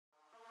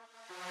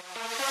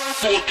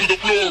sword to the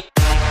floor.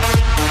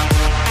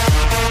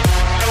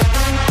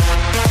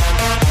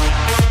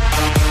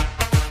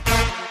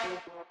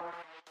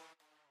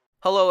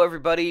 Hello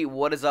everybody,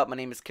 what is up? My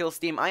name is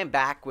Killsteam. I am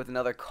back with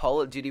another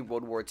Call of Duty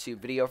World War II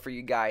video for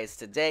you guys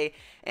today,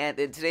 and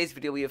in today's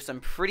video we have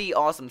some pretty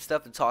awesome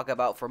stuff to talk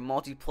about for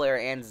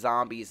multiplayer and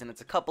zombies, and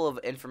it's a couple of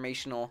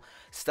informational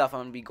stuff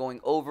I'm going to be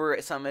going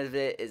over. Some of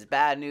it is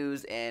bad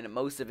news and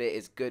most of it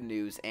is good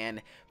news,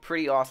 and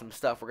pretty awesome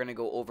stuff we're going to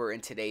go over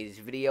in today's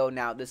video.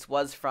 Now this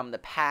was from the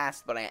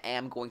past, but I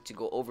am going to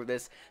go over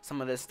this.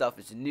 Some of this stuff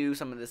is new,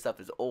 some of this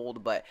stuff is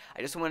old, but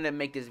I just wanted to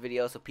make this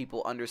video so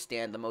people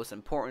understand the most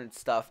important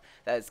stuff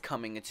that is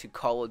coming into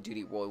Call of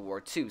Duty World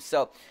War II.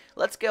 So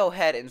let's go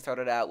ahead and start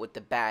it out with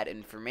the bad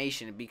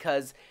information,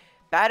 because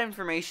bad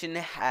information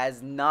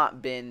has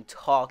not been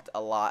talked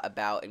a lot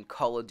about in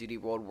Call of Duty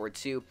World War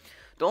II.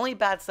 The only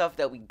bad stuff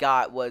that we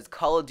got was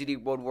Call of Duty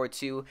World War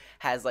II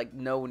has like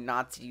no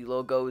Nazi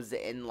logos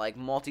in like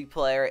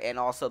multiplayer, and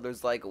also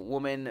there's like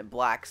women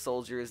black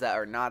soldiers that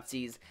are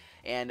Nazis.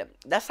 And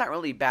that's not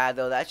really bad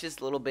though, that's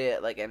just a little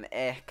bit like an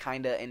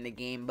kinda in the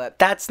game, but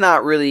that's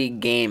not really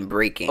game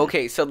breaking.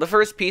 Okay, so the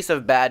first piece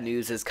of bad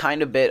news is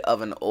kind of a bit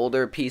of an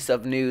older piece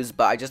of news,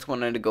 but I just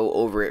wanted to go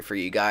over it for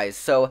you guys.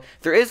 So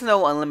there is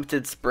no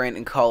unlimited sprint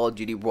in Call of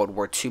Duty World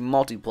War II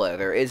multiplayer.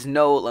 There is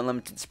no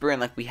unlimited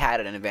sprint like we had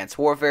in Advanced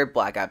Warfare,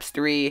 Black Ops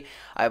 3,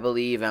 I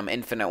believe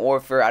Infinite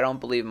Warfare. I don't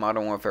believe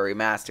Modern Warfare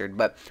Remastered,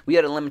 but we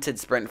had a limited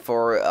sprint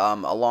for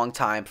a long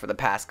time, for the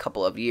past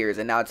couple of years,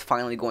 and now it's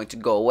finally going to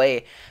go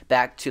away,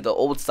 back to the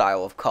old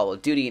style of Call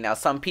of Duty. Now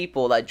some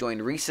people that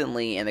joined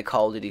recently in the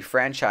Call of Duty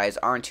franchise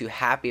aren't too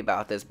happy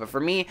about this, but for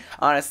me,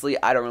 honestly,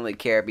 I don't really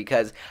care,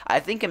 because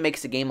I think it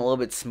makes the game a little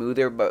bit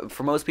smoother. But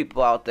for most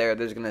people out there,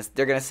 they're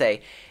gonna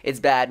say it's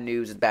bad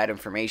news, it's bad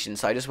information,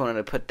 so I just wanted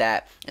to put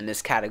that in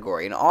this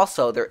category. And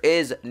also, there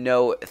is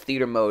no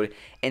theater mode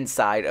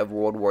inside of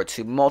World War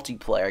II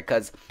multiplayer,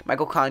 because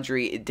Michael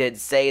Condrey did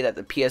say that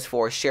the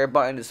PS4 share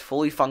button is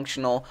fully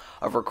functional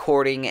of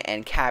recording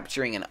and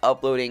capturing and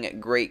uploading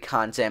great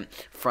content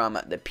from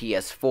the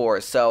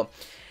PS4. So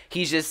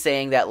he's just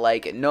saying that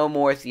like no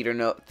more theater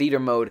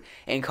mode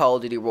in Call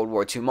of Duty World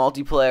War II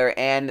multiplayer,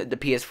 and the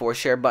PS4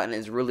 share button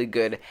is really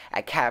good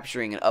at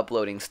capturing and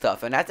uploading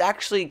stuff, and that's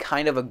actually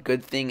kind of a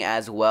good thing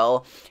as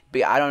well.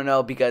 But I don't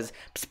know, because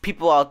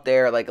people out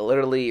there like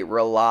literally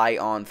rely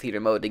on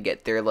theater mode to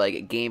get their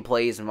like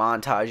gameplays,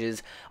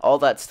 montages, all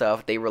that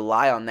stuff. They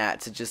rely on that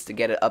to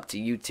get it up to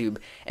YouTube,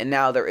 and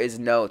now there is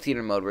no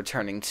theater mode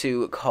returning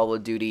to Call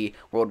of Duty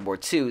World War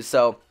II.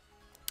 So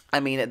I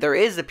mean, there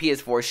is a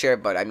PS4 share,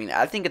 but I mean,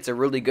 I think it's a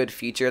really good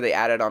feature they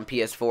added on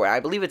PS4. I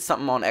believe it's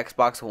something on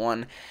Xbox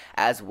One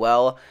as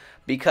well,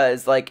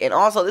 because like, and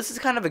also this is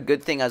kind of a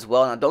good thing as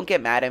well. Now don't get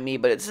mad at me,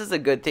 but this is a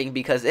good thing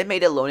because it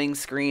made the loading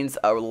screens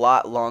a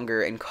lot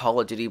longer in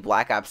Call of Duty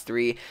Black Ops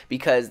 3,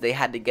 because they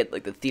had to get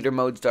like the theater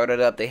mode started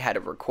up, they had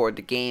to record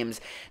the games.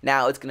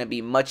 Now it's going to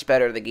be much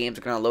better, the games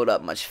are going to load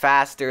up much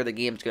faster, the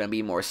game's going to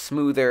be more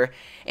smoother,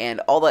 and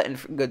all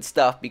that good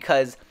stuff,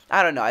 because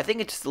I don't know, I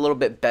think it's just a little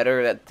bit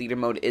better that theater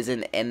mode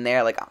isn't in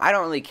there. Like, I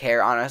don't really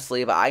care,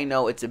 honestly, but I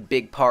know it's a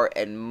big part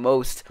in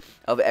most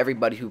of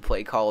everybody who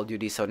play Call of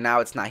Duty, so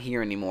now it's not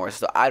here anymore,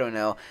 so I don't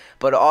know.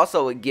 But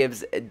also it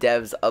gives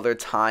devs other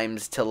time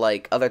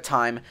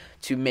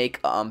to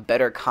make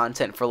better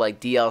content for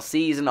like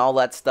DLCs and all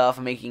that stuff,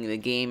 making the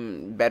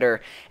game better,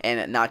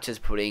 and not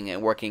just putting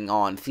and working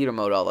on theater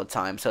mode all the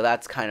time. So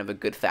that's kind of a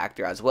good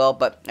factor as well,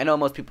 but I know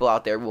most people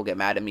out there will get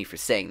mad at me for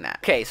saying that.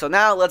 Okay, so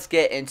now let's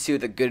get into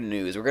the good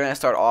news. We're gonna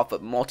start off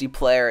with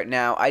multiplayer.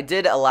 Now I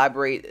did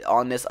elaborate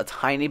on this a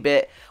tiny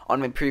bit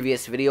on my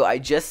previous video. I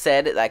just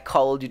said that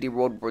Call of Duty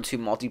World War II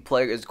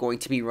multiplayer is going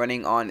to be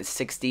running on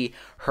 60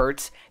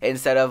 hertz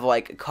instead of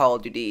like Call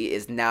of Duty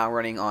is now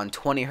running on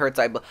 20 hertz.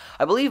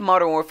 I believe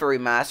Modern Warfare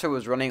Remastered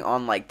was running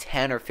on like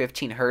 10 or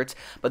 15 hertz,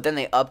 but then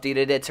they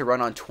updated it to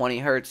run on 20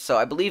 hertz. So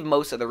I believe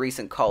most of the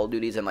recent Call of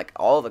Duties and like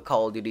all the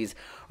Call of Duties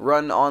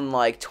run on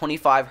like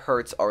 25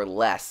 hertz or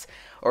less,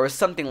 or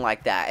something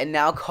like that. And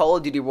now Call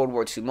of Duty World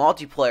War II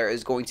multiplayer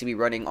is going to be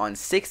running on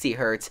 60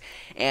 hertz,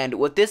 and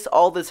what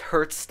all this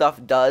hertz stuff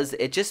does,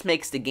 it just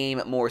makes the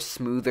game more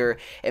smoother.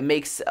 It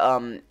makes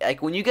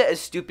like when you get a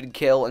stupid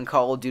kill in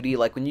Call of Duty,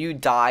 like when you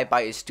die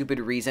by a stupid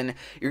reason,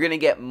 you're gonna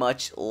get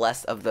much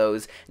less of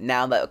those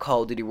now that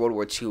Call of Duty World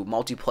War II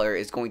multiplayer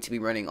is going to be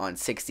running on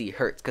 60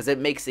 hertz, because it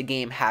makes the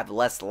game have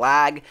less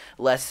lag,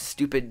 less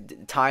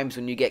stupid times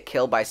when you get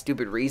killed by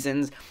stupid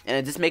reasons, and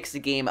it just makes the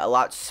game a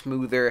lot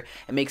smoother.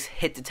 It makes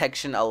hit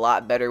detection a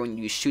lot better when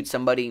you shoot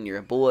somebody and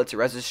your bullets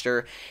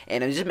register,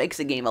 and it just makes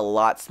the game a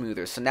lot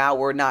smoother. So now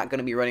we're not going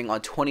to be running on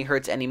 20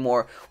 hertz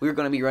anymore, we're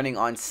going to be running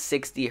on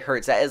 60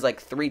 hertz. That is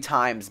like 3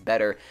 times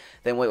better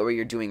than what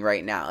you're doing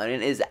right now, and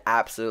it is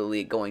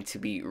absolutely going to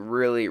be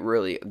really,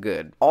 really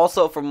good.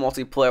 Also, for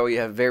multiplayer, we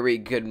have very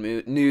good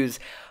news.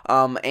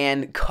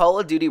 And Call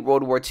of Duty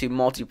World War II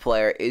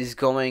multiplayer is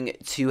going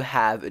to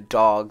have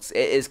dogs.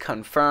 It is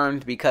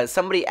confirmed because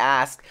somebody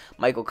asked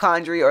Michael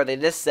Condrey, or they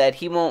just said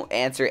he won't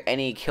answer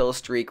any kill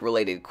streak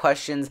related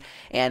questions,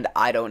 and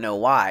I don't know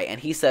why.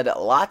 And he said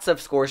lots of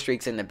score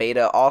streaks in the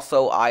beta.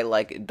 Also, I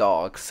like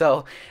dogs.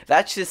 So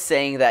that's just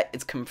saying that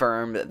it's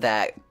confirmed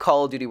that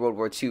Call of Duty World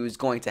War II is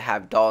going to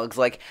have dogs.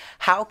 Like,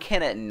 how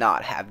can it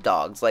not have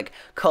dogs? Like,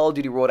 Call of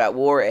Duty World at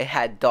War, it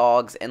had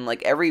dogs, and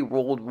like every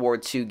World War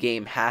II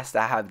game has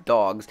to have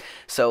dogs.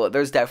 So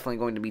there's definitely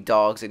going to be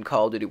dogs in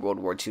Call of Duty World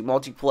War II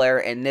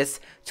multiplayer, and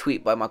this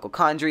tweet by Michael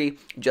Condrey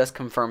just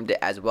confirmed it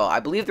as well. I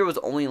believe there was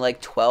only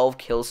like 12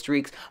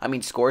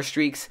 score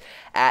streaks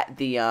at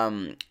the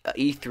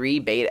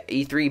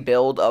E3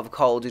 build of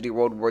Call of Duty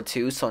World War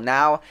II. So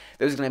now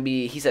there's going to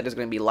be, he said there's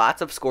going to be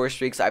lots of score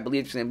streaks. I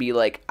believe there's going to be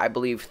like,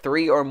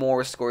 3 or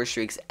more score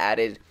streaks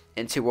added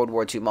into World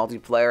War II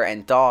multiplayer,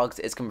 and dogs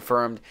is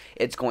confirmed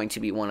it's going to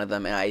be one of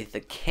them, and I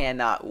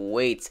cannot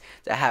wait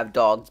to have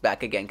dogs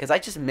back again, because I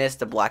just missed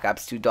the Black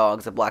Ops 2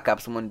 dogs, the Black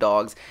Ops 1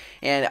 dogs,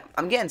 and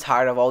I'm getting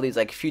tired of all these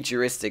like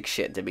futuristic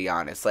shit, to be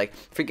honest. Like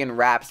freaking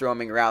raps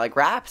roaming around. Like,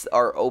 raps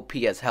are OP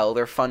as hell,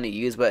 they're fun to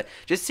use, but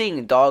just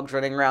seeing dogs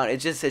running around,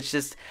 it's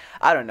just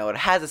I don't know, it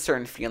has a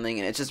certain feeling,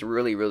 and it's just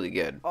really, really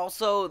good.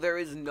 Also, there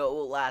is no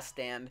last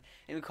stand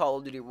in Call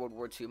of Duty World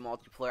War II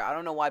multiplayer. I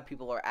don't know why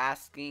people are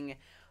asking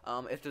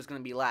if there's going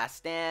to be last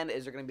stand.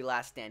 Is there going to be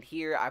last stand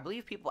here? I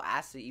believe people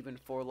asked it even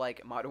for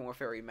like Modern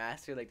Warfare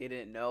Remastered, like they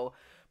didn't know.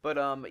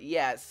 But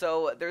yeah,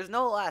 so there's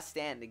no last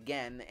stand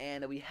again,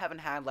 and we haven't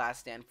had last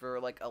stand for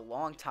like a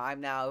long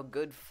time now,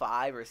 good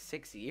 5 or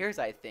 6 years,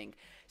 I think,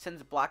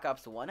 since Black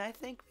Ops 1, I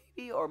think,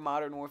 maybe, or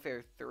Modern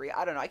Warfare 3,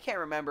 I don't know, I can't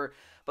remember,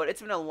 but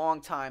it's been a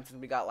long time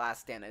since we got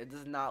last stand, and it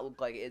does not look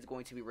like it's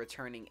going to be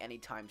returning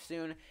anytime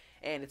soon,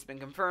 and it's been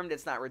confirmed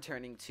it's not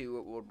returning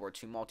to World War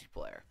II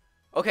multiplayer.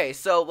 Okay,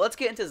 so let's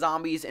get into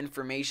zombies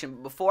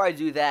information. Before I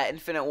do that,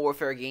 Infinite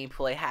Warfare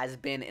gameplay has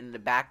been in the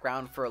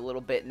background for a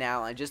little bit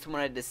now. I just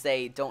wanted to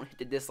say, don't hit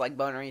the dislike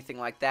button or anything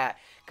like that,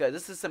 because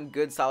this is some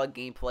good solid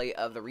gameplay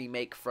of the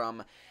remake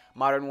from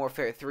Modern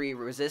Warfare 3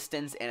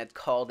 Resistance, and it's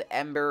called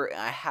Ember.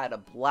 And I had a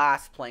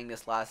blast playing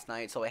this last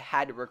night, so I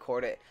had to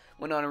record it.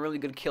 Went on a really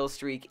good kill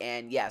streak,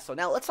 and yeah, so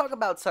now let's talk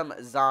about some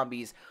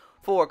zombies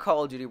for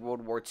Call of Duty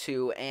World War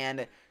II,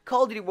 and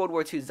Call of Duty World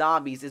War II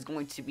Zombies is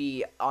going to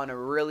be on a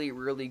really,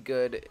 really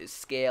good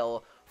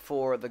scale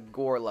for the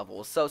gore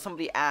level. So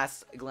somebody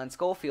asked Glenn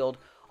Schofield,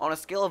 on a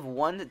scale of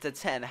 1 to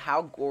 10,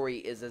 how gory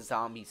is a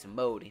zombies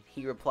mode?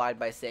 He replied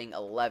by saying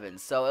 11.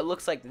 So it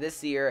looks like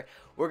this year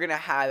we're going to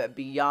have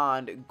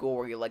beyond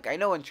gory. Like, I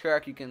know in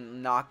Treyarch you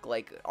can knock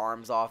like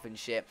arms off and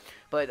shit,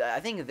 but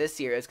I think this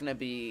year it's going to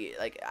be,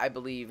 like, I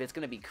believe it's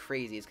going to be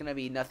crazy. It's going to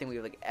be nothing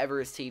we've like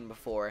ever seen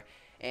before,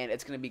 and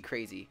it's going to be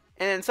crazy.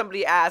 And then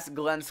somebody asked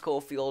Glenn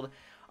Schofield,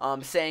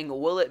 saying,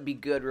 will it be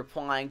good,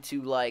 replying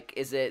to, like,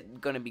 is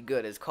it going to be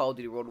good? Is Call of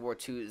Duty World War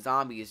II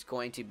Zombies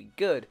going to be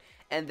good?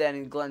 And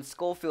then Glenn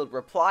Schofield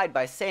replied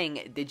by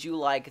saying, did you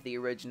like the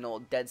original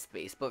Dead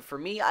Space? But for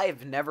me,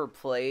 I've never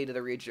played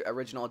the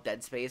original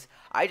Dead Space.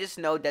 I just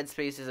know Dead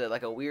Space is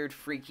like a weird,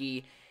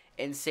 freaky,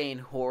 insane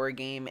horror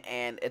game,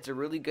 and it's a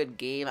really good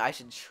game. I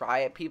should try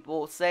it,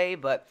 people say,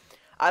 but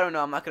I don't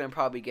know, I'm not going to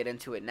probably get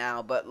into it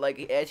now, but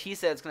like as he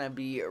said, it's going to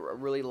be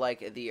really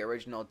like the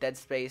original Dead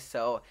Space.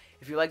 So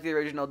if you like the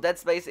original Dead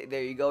Space,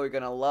 there you go, you're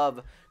going to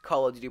love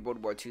Call of Duty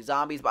World War II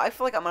Zombies. But I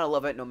feel like I'm going to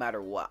love it no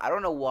matter what. I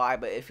don't know why,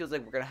 but it feels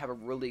like we're going to have a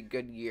really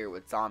good year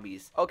with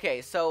zombies.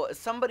 Okay, so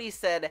somebody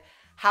said,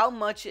 how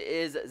much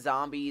is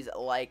zombies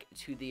like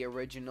to the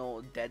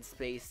original Dead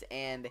Space?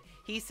 And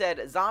he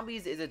said,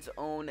 zombies is its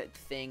own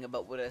thing,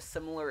 but with a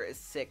similar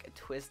sick,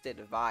 twisted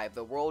vibe.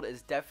 The world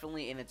is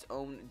definitely in its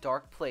own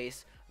dark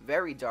place,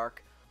 very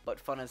dark, but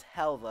fun as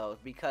hell though,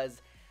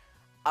 because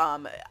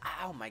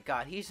oh my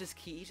god, he just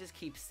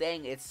keeps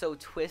saying it's so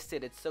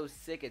twisted, it's so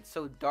sick, it's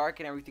so dark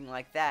and everything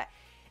like that.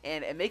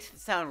 And it makes it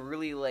sound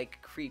really,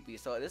 like, creepy.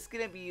 So this is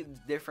going to be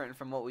different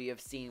from what we have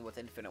seen with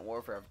Infinite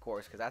Warfare, of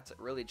course, because that's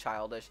really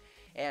childish.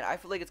 And I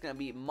feel like it's going to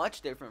be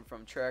much different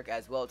from Treyarch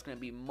as well. It's going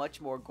to be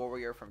much more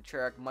gorier from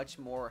Treyarch, much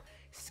more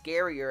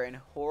scarier and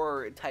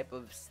horror type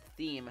of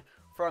theme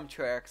from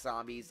Treyarch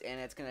Zombies.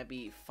 And it's going to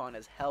be fun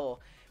as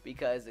hell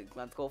because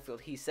Glenn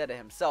Schofield, he said it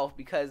himself,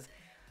 because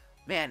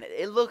man,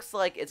 it looks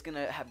like it's going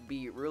to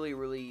be really,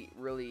 really,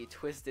 really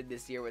twisted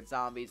this year with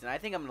zombies, and I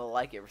think I'm going to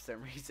like it for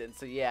some reason.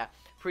 So yeah,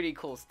 pretty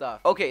cool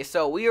stuff. Okay,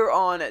 so we are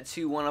on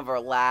to one of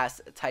our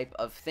last type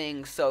of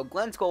things. So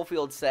Glenn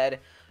Schofield said,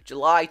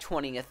 July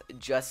 20th,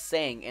 just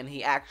saying, and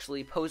he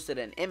actually posted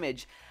an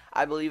image.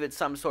 I believe it's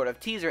some sort of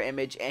teaser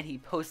image, and he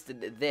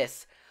posted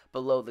this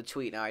below the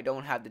tweet. Now, I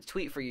don't have the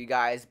tweet for you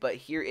guys, but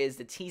here is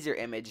the teaser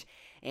image,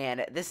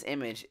 and this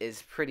image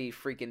is pretty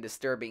freaking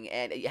disturbing,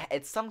 and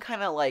it's some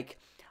kind of like,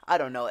 I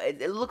don't know.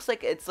 It looks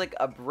like it's like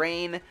a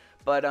brain,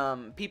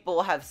 but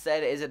people have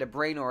said, is it a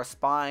brain or a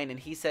spine? And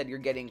he said you're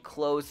getting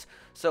close.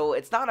 So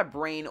it's not a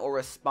brain or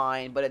a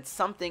spine, but it's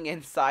something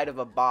inside of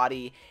a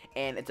body,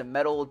 and it's a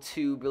metal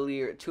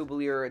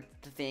tubular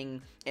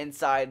thing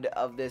inside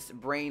of this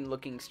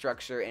brain-looking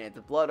structure, and it's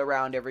blood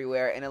around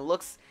everywhere, and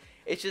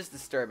it's just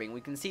disturbing.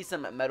 We can see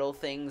some metal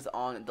things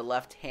on the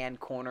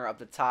left-hand corner of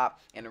the top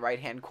and the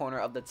right-hand corner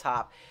of the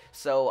top.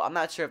 So I'm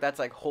not sure if that's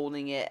like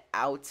holding it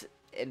out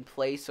in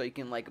place so you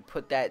can like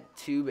put that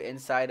tube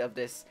inside of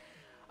this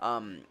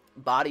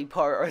body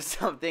part or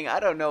something. I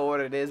don't know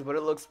what it is, but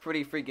it looks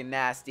pretty freaking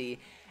nasty,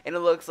 and it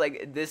looks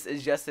like this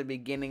is just the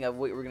beginning of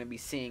what we're going to be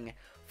seeing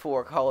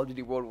for Call of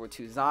Duty World War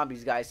II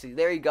Zombies, guys. So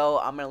there you go.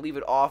 I'm going to leave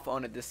it off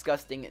on a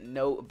disgusting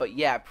note, but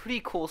yeah,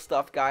 pretty cool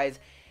stuff, guys.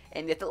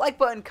 And hit the like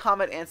button,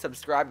 comment, and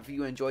subscribe if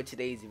you enjoyed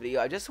today's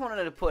video. I just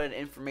wanted to put an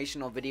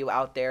informational video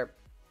out there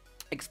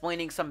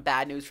explaining some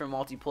bad news for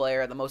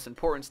multiplayer, the most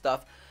important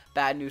stuff,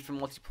 bad news for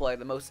multiplayer,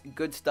 the most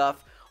good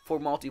stuff for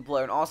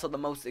multiplayer, and also the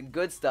most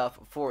good stuff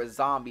for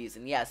zombies.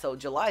 And yeah, so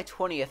July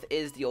 20th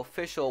is the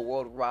official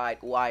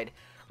worldwide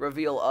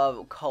reveal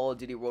of Call of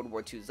Duty World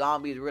War II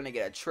Zombies. We're going to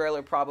get a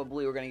trailer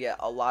probably. We're going to get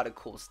a lot of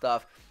cool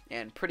stuff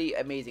and pretty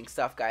amazing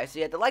stuff, guys. So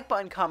yeah, hit the like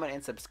button, comment,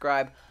 and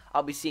subscribe.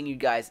 I'll be seeing you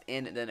guys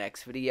in the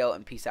next video,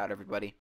 and peace out, everybody.